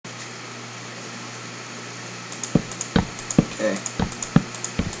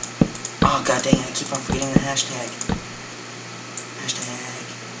god dang it, I keep on forgetting the hashtag.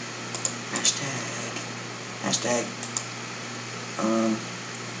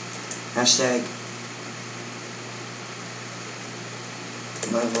 Hashtag.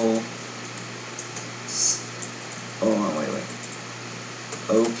 Level. Hold on, wait.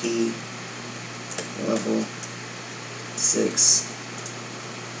 OP level 6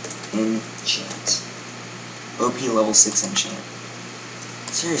 enchant. OP level 6 enchant.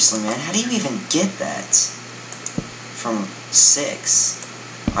 Seriously, man, how do you even get that from 6?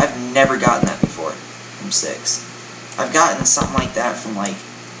 I've never gotten that before from 6. I've gotten something like that from like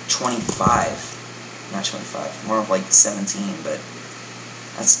 25. Not 25, more of like 17, but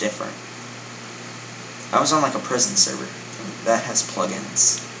that's different. I was on like a prison server that has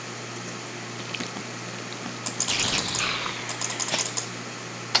plugins.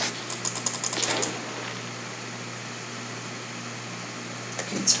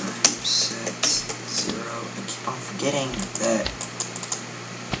 Okay, time set 0. I keep on forgetting that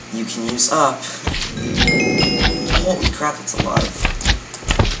you can use up. Holy crap, that's a lot of.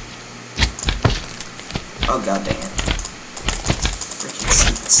 Oh god dang it. Freaking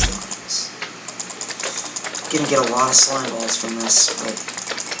stupid slimes. Gonna get a lot of slime balls from this, but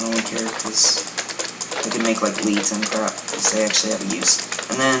I don't really care because I can make like leads and crap because they actually have a use.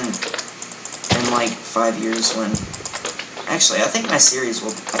 And then in like 5 years when actually I think this series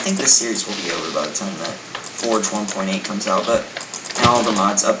will be over by the time that Forge 1.8 comes out, but and all the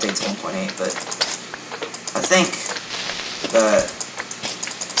mods updates 1.8, but I think that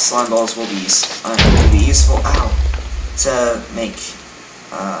slime balls will be useful to make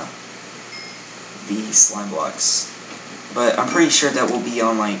the slime blocks. But I'm pretty sure that will be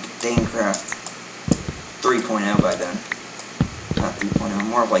on like DaneCraft 3.0 by then. Not 3.0,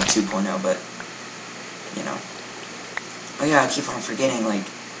 more of like 2.0, but you know. Oh yeah, I keep on forgetting, like,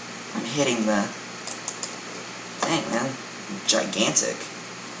 I'm hitting the... Dang, man. Gigantic.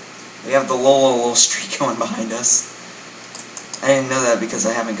 We have the little streak going behind us. I didn't know that because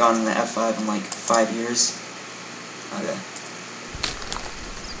I haven't gone into F5 in like 5 years. Okay.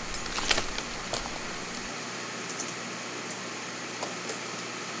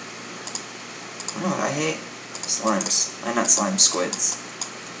 You know what I hate? Slimes. Not slime, squids.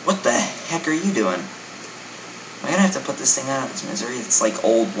 What the heck are you doing? Am I gonna have to put this thing out of its misery? It's like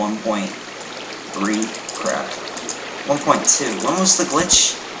old 1.3 crap. 1.2. When was the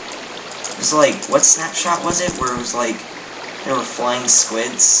glitch? It was like, what snapshot was it? Where it was like, there were flying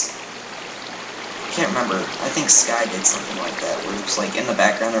squids? I can't remember. I think Sky did something like that, where it was like, in the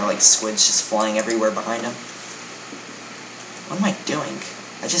background there were like squids just flying everywhere behind him. What am I doing?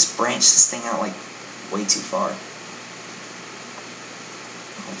 I just branched this thing out like, way too far.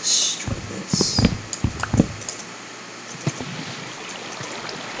 I'll destroy this.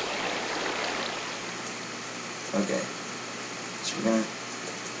 Okay. So we're gonna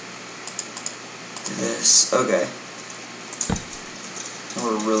do this. Okay. And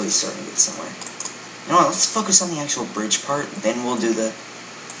we're really starting to get somewhere. You know what, let's focus on the actual bridge part, then we'll do the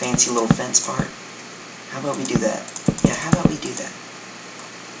fancy little fence part. How about we do that? Yeah, how about we do that?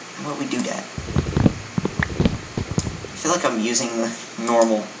 How about we do that? I feel like I'm using the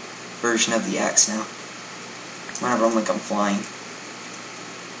normal version of the axe now. Whenever I'm like I'm flying.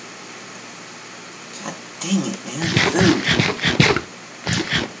 God dang it, man. Food.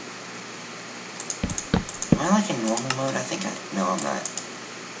 Am I like in normal mode? I think no, I'm not. I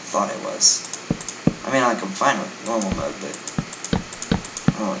thought I was. I mean, like, I'm fine with normal mode, but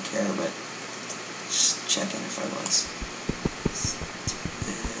I don't really care, but just checking if I was. This,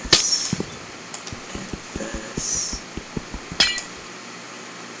 and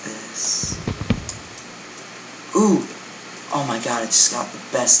this. Ooh! Oh my god, I just got the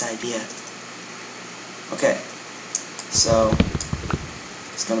best idea. Okay, so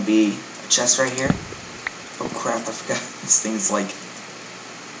it's gonna be a chest right here. Oh crap, I forgot. This thing's like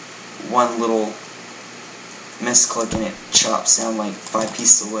one little misclick and it chops down like 5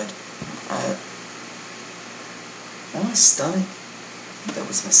 pieces of wood. My stomach? That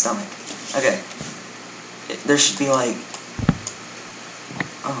was my stomach. Okay. There should be like...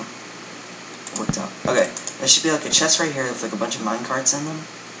 Oh. It worked out. Okay. There should be like a chest right here with like a bunch of minecarts in them.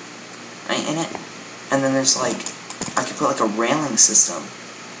 In it. And then there's like... I could put like a railing system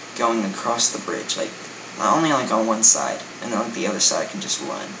going across the bridge. Like, not only like on one side. And then like the other side I can just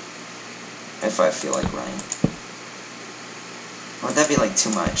run. If I feel like running. Would that be like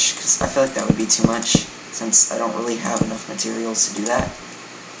too much? Because I feel like that would be too much, since I don't really have enough materials to do that.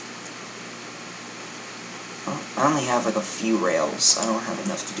 Well, I only have like a few rails. I don't have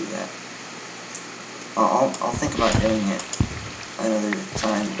enough to do that. I'll think about doing it another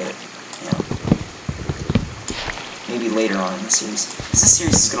time, but you know, maybe later on in the series. This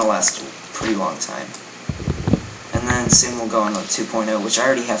series is going to last a pretty long time. And then soon we'll go on to 2.0, which I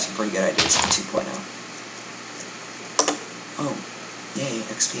already have some pretty good ideas for 2.0. Oh, yay,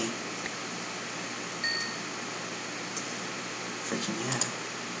 XP. Freaking yeah.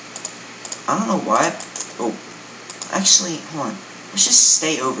 I don't know why. Oh, actually, hold on. Let's just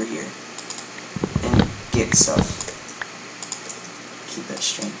stay over here and get stuff. Keep that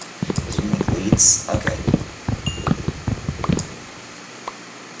straight. So we make leads. Okay.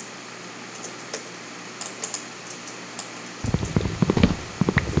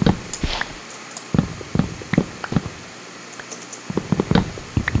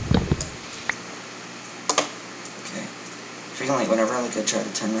 Like whenever I try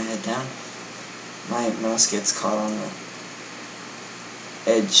to turn my head down, my mouse gets caught on the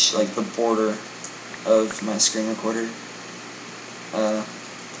edge, like the border of my screen recorder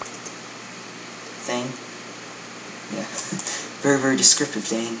thing. Yeah, very, very descriptive,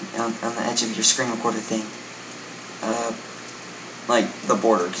 Dane, on the edge of your screen recorder thing. Like the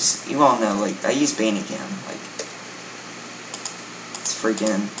border, because you all know, like, I use Bandicam, like, it's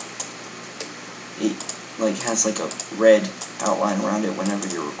freaking, it, like, has like a red outline around it whenever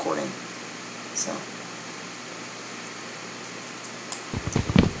you're recording. So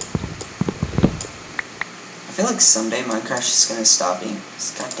I feel like someday Minecraft's just gonna stop being.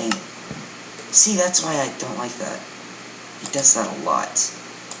 God dang it. See, that's why I don't like that. He does that a lot.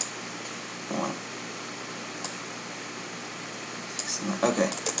 Hold on. Okay.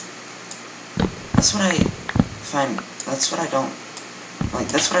 That's what I find. That's what I don't like.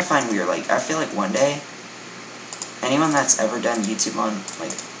 That's what I find weird. Like, I feel like one day, anyone that's ever done YouTube on,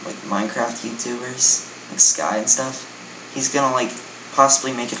 like Minecraft YouTubers, like Sky and stuff, he's gonna, like,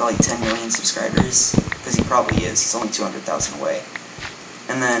 possibly make it to, like, 10 million subscribers, because he probably is. He's only 200,000 away.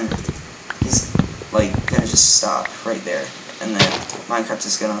 And then he's, like, gonna just stop right there. And then Minecraft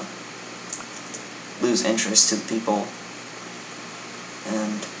is gonna lose interest to the people.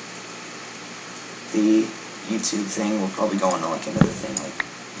 And the YouTube thing will probably go into, like, another thing, like,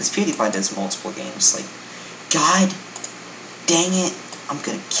 because PewDiePie does multiple games, like, God dang it, I'm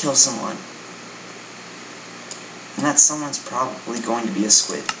gonna kill someone. And that someone's probably going to be a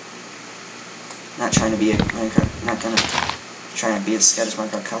squid. Not trying to be a Minecraft, not gonna try to be as scared as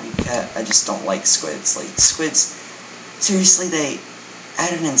Minecraft copycat. I just don't like squids. Like, squids, seriously, they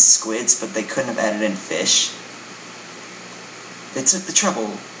added in squids, but they couldn't have added in fish. They took the trouble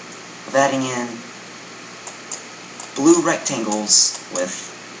of adding in blue rectangles with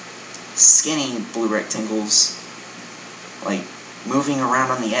skinny blue rectangles, like, moving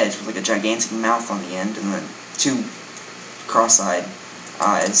around on the edge with, like, a gigantic mouth on the end, and then two cross-eyed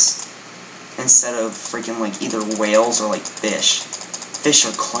eyes, instead of freaking, like, either whales or, like, fish. Fish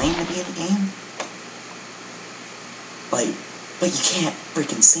are claimed to be in the game, but you can't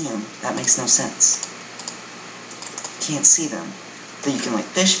freaking see them. That makes no sense. You can't see them. But you can, like,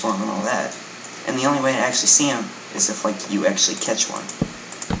 fish for them and all that. And the only way to actually see them is if, like, you actually catch one,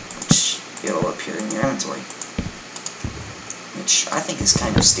 which it'll appear in your inventory. Which I think is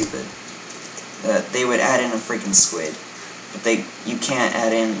kind of stupid. That they would add in a freaking squid, but you can't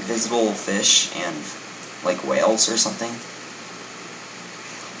add in visible fish and, like, whales or something.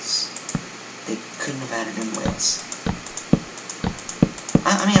 Whales. They couldn't have added in whales.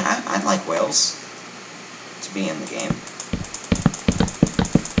 I mean, I'd like whales to be in the game.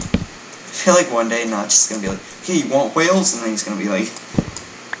 I feel like one day Notch is gonna be like, hey, you want whales? And then he's gonna be like,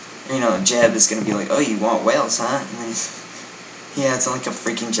 you know, Jeb is gonna be like, oh, you want whales, huh? And then yeah, it's like a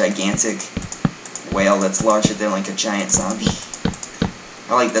freaking gigantic whale that's larger than, like, a giant zombie.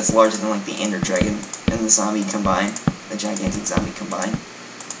 Or, like, that's larger than, like, the Ender Dragon and the zombie combined. The gigantic zombie combined.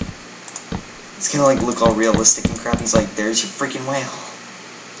 It's gonna, like, look all realistic and crap. He's like, there's your freaking whale.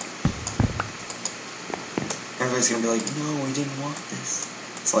 Everybody's gonna be like, no, we didn't want this.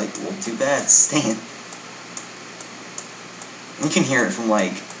 It's like, well, too bad, Stan. You can hear it from,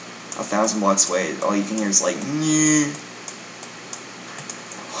 like, 1,000 blocks away. All you can hear is, like, nyeh.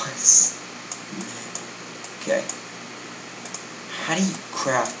 That was... Okay. How do you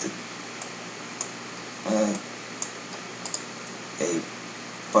craft a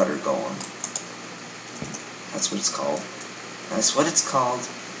butter golem? That's what it's called. That's what it's called.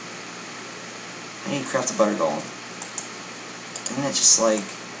 How do you craft a butter golem? Isn't it just like...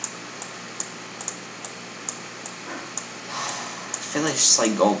 I feel like it's just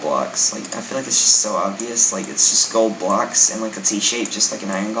like gold blocks. Like, I feel like it's just so obvious. Like, it's just gold blocks and like a T-shape, just like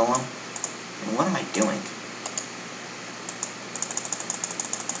an iron golem. And what am I doing?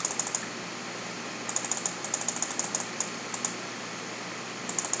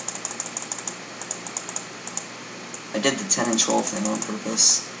 did the 10 and 12 thing on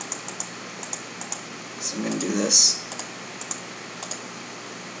purpose. So I'm going to do this.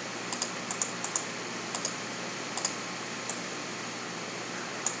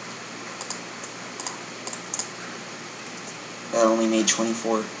 That only made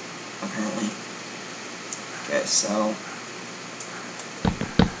 24, apparently. Okay, so...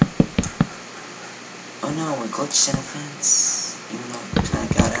 Oh no, we're glitched in a fence, even though it kind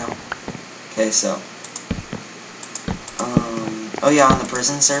of got out. Okay, so... oh yeah, on the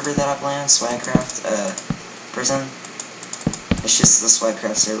prison server that I play on, DaneCraft, prison, it's just the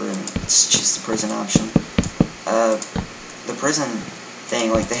DaneCraft server, and it's just the prison option. The prison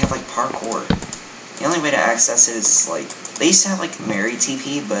thing, like, they have, like, parkour. The only way to access it is, like, they used to have, like, Mary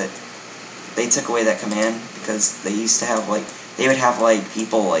TP, but they took away that command, because they used to have, like, they would have, like,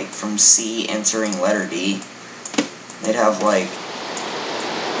 people, like, from C entering letter D. They'd have, like,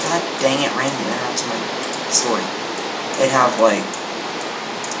 god dang it, Randy, that happened to my story. They'd have, like,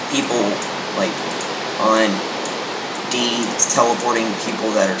 people, like, on D teleporting people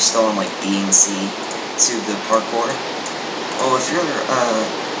that are still on, like, B and C to the parkour. Well, if you're,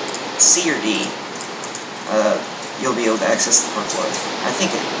 C or D, you'll be able to access the parkour. I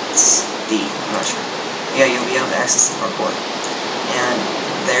think it's D, I'm not sure. Yeah, you'll be able to access the parkour. And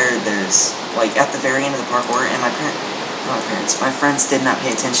there's, like, at the very end of the parkour, and my friends did not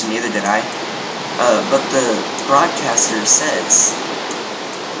pay attention, neither did I. But the broadcaster says,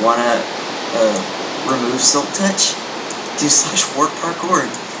 wanna, remove silk touch? Do /warp parkour.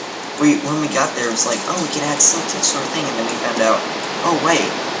 When we got there, it was like, oh, we can add silk touch sort of thing, and then we found out, oh, wait,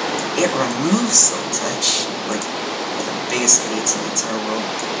 it removes silk touch. Like, the biggest idiots in the entire world.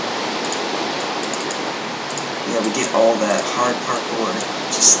 Yeah, we did all that hard parkour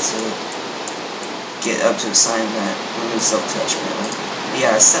just to get up to a sign that removes silk touch, apparently. But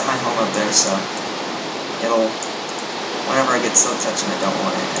yeah, I set my home up there, so it'll, whenever I get silk touch and I don't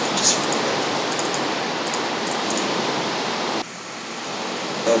want it, I can just remove it.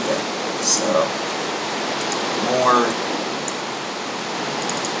 Okay, so more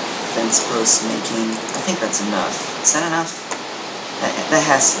fence post making. I think that's enough. Is that enough? That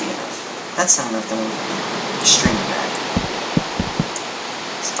has to be enough. That's not enough, then we'll string it back.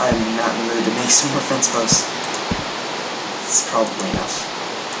 So I'm not in the mood to make some more fence posts. It's probably enough.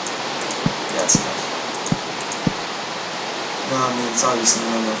 Yeah, it's enough. No, I mean, it's obviously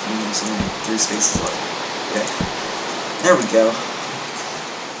not enough, and there's only 3 spaces left. Okay. There we go.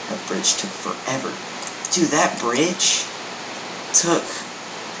 That bridge took forever. Dude, that bridge took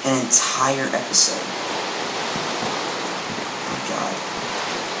an entire episode. Oh my god.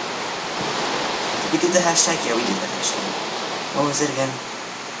 We did the hashtag? Yeah, we did the hashtag. What was it again?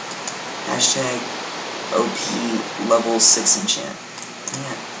 Hashtag OP level 6 enchant.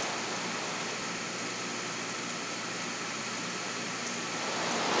 Yeah.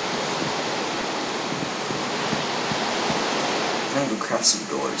 I'm gonna go craft some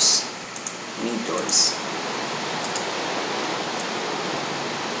doors. We need doors.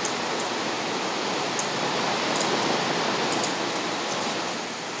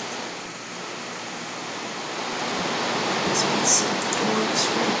 Some doors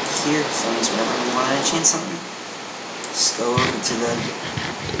right here, so that means whenever we want to enchant something, just go over to the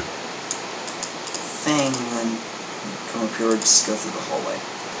thing and then come up here or just go through the hallway.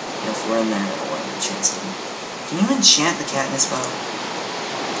 And if we're in there, I don't want to enchant something. Can you enchant the Katniss bow?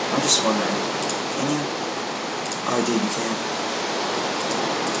 I'm just wondering. Can you? Oh, dude, you can't.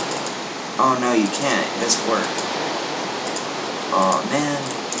 Oh, no, you can't. It doesn't work. Oh, man.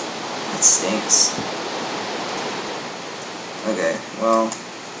 That stinks. Okay, well,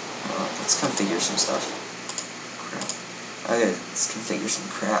 let's configure some stuff. Crap. Okay, let's configure some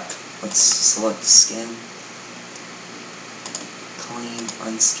crap. Let's select skin. Clean,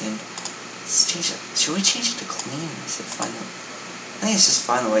 unskinned. Let's change it. Should we change it to clean? Or should it find it? I think it's just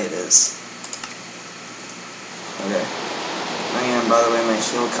fine the way it is. Okay. Oh yeah, and by the way, my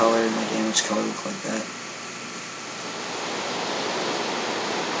shield color and my damage color look like that.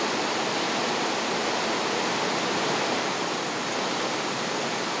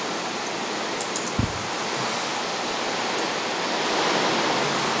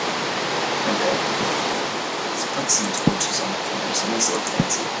 Some torches on the corners, and these look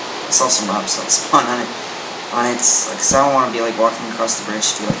fancy. I saw some mobs like spawn on it. Cause I don't want to be like walking across the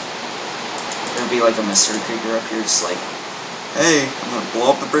bridge to be like, there'd be like a mystery creeper up here, just like, hey, I'm gonna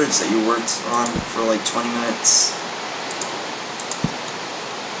blow up the bridge that you worked on for like 20 minutes.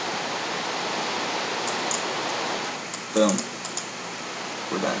 Boom.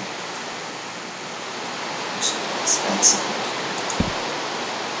 We're done. Let's add some.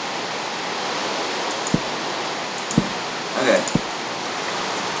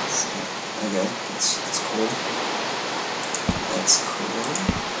 Okay, that's cool. That's cool.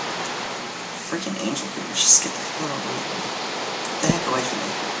 Freaking angel creepers, just get the hell away from me. Get the heck away from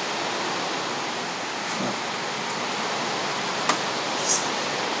me.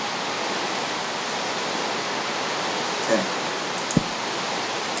 Okay.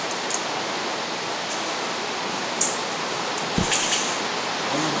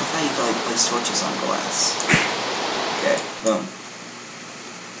 Man, I thought you could like place torches on glass. Okay, boom.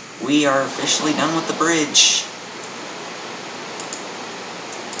 We are officially done with the bridge.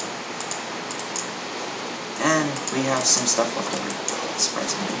 And we have some stuff left over,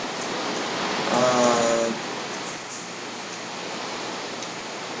 surprisingly.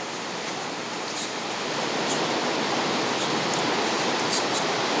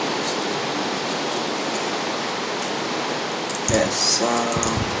 Okay, so...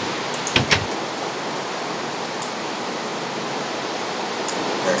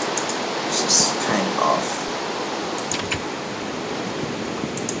 This is kind of off.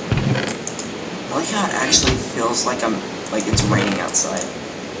 I like how it actually feels like it's raining outside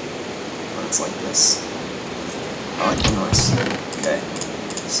when it's like this. I like the noise. Okay,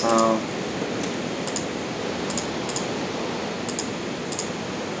 so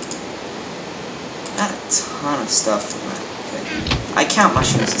got a ton of stuff from that. Okay, I count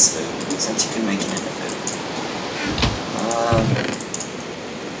mushrooms as food since you can make it into food.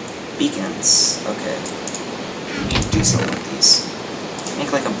 Beacons. Okay, we need to do something with these.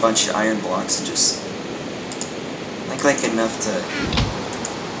 Make like a bunch of iron blocks and just make like enough to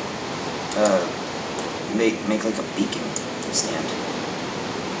make like a beacon stand.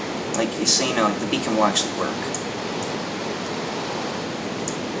 Like so you know, like the beacon will actually work.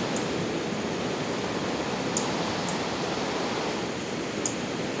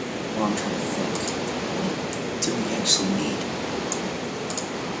 Well, I'm trying to think. What do we actually need?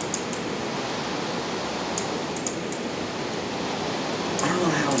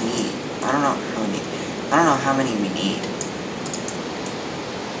 I don't know how many we need.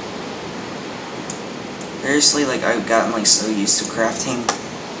 Seriously, like, I've gotten, like, so used to crafting,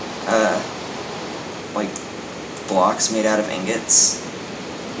 like, blocks made out of ingots.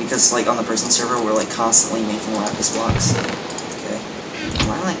 Because, like, on the prison server, we're, like, constantly making lapis blocks. Okay.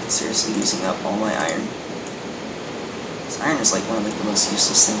 Am I, like, seriously using up all my iron? Because iron is, like, one of, like, the most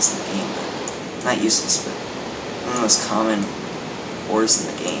useless things in the game. But not useless, but one of the most common ores in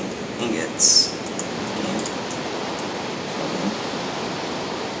the game. Ingots.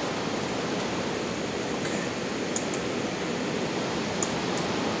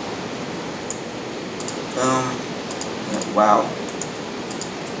 Boom. Wow.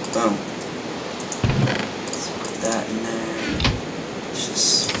 Boom. Let's put that in there. Let's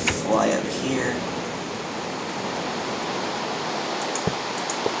just fly up here.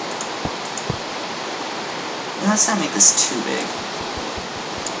 And let's not make this too big.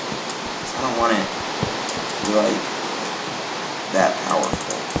 I don't want it to be like that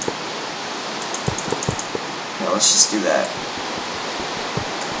powerful. Yeah, let's just do that.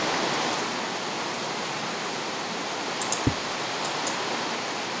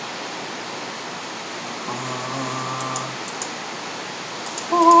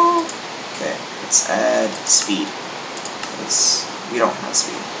 Okay, let's add speed, because we don't have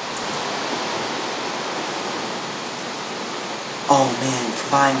speed. Oh man,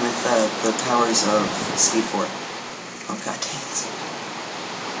 combined with the powers of Speed 4. Oh god dang it.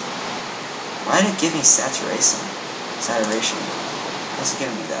 Why did it give me saturation? Why's it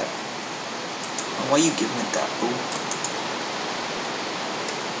giving me that? Oh, why are you giving it that? Ooh.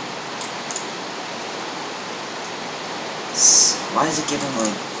 Why is it giving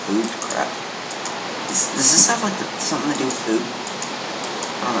like food crap? Does this have like something to do with food?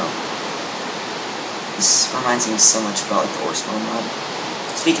 I don't know. This reminds me so much about like the ore spawn mod.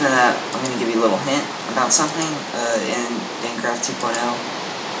 Speaking of that, I'm going to give you a little hint about something. In DaneCraft 2.0,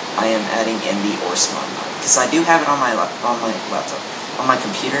 I am adding in the ore spawn mod. Because I do have it on my laptop. On my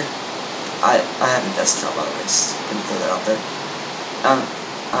computer. I have a desktop, by the way, just gonna throw that out there.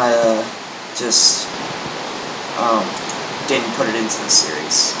 I just didn't put it into the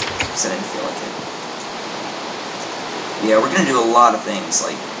series because I didn't feel like it. Yeah, we're gonna do a lot of things,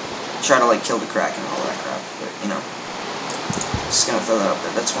 like try to like kill the Kraken and all that crap, but you know, just gonna throw that out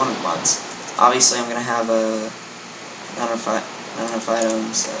there. That's one of the mods. Obviously, I'm gonna have not enough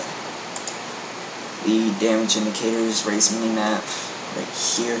items. The damage indicators, raise mini map right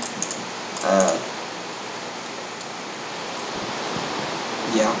here.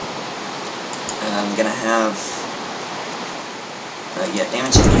 Yeah. I'm gonna have yeah,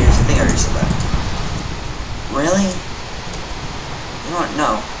 damage indicators. I think I already said that. Really? You know what?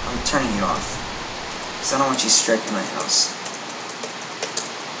 No. I'm turning you off. Because I don't want you striking my house.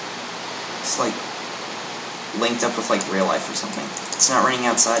 It's like linked up with like real life or something. It's not raining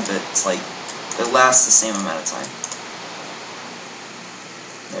outside, but it's like it lasts the same amount of time.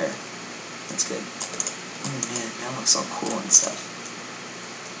 There. That's good. Oh man, that looks all cool and stuff.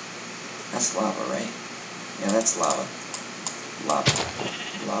 That's lava, right? Yeah, that's lava. Lava.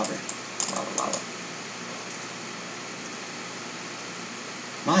 Lava. Lava, lava.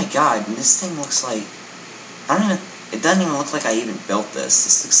 My god, this thing looks like... it doesn't even look like I even built this.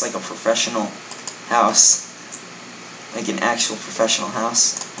 This looks like a professional house. Like an actual professional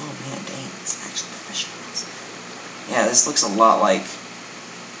house. Oh man, dang, it's an actual professional house. Yeah, this looks a lot like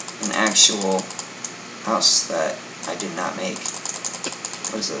an actual house that I did not make.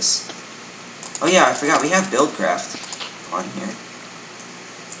 What is this? Oh yeah, I forgot, we have DaneCraft on here.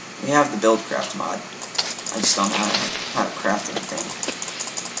 We have the DaneCraft mod. I just don't know how to craft anything.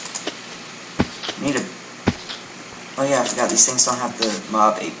 Need a... Oh yeah, I forgot, these things don't have the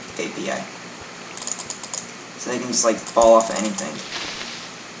mob API. So they can just like fall off of anything.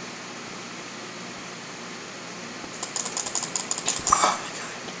 Oh my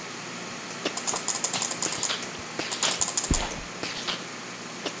god.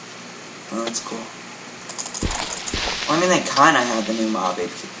 Oh, that's cool. Well, I mean, they kind of have the new mob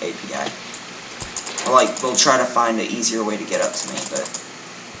API. Well, like, they'll try to find an easier way to get up to me, but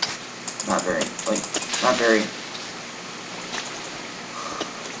not very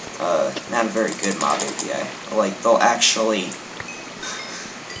not a very good mob API. Like, they'll actually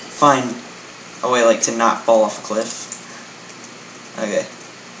find a way, like, to not fall off a cliff. Okay.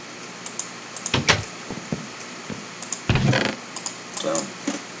 Boom.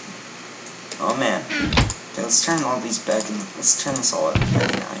 Oh man. Okay, let's turn all these back and let's turn this all up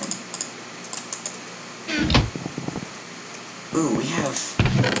back in iron. Ooh, we have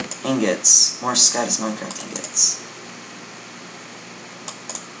ingots. More Sky's Minecraft ingots.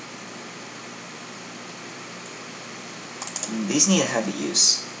 These need a heavy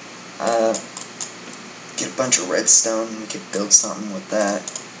use. Get a bunch of redstone, we could build something with that.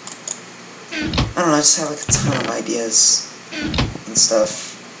 I don't know, I just have like a ton of ideas and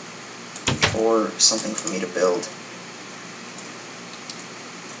stuff for something for me to build.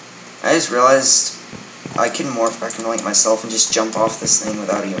 I just realized I can morph back into like myself and just jump off this thing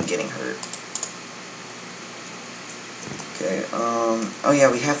without even getting hurt. Okay, oh yeah,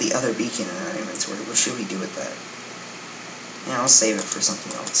 we have the other beacon in our inventory. What should we do with that? Yeah, I'll save it for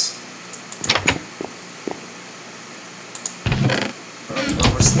something else.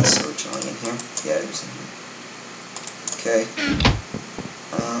 What was this originally in here? Yeah, it was in here. Okay.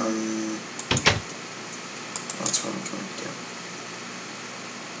 That's what I'm going to do.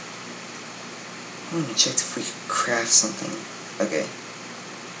 I'm going to check if we can craft something. Okay.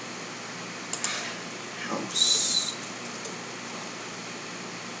 House.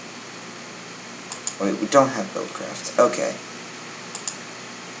 Wait, we don't have DaneCraft. Okay.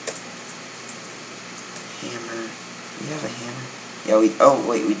 Hammer. We have a hammer. Yeah, oh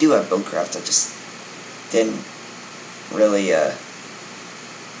wait, we do have DaneCraft. I just didn't really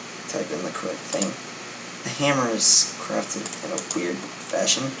type in the correct thing. The hammer is crafted in a weird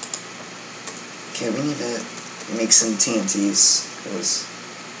fashion. Okay, we need to make some TNTs because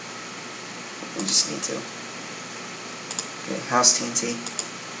we just need to. Okay, house TNT.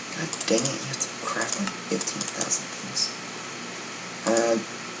 God dang it, you have to craft like 15,000 things.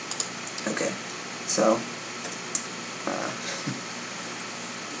 Okay, so,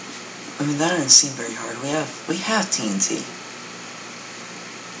 I mean, that didn't seem very hard. We have TNT.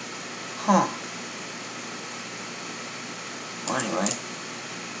 Huh. Well, anyway,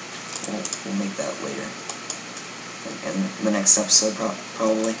 we'll make that later. In the next episode,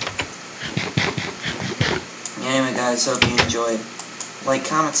 probably. Anyway, guys, hope you enjoyed. Like,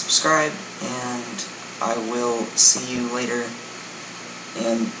 comment, subscribe, and I will see you later.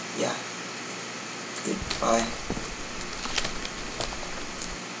 And, yeah. Goodbye.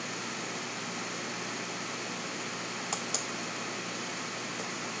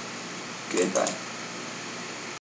 Goodbye.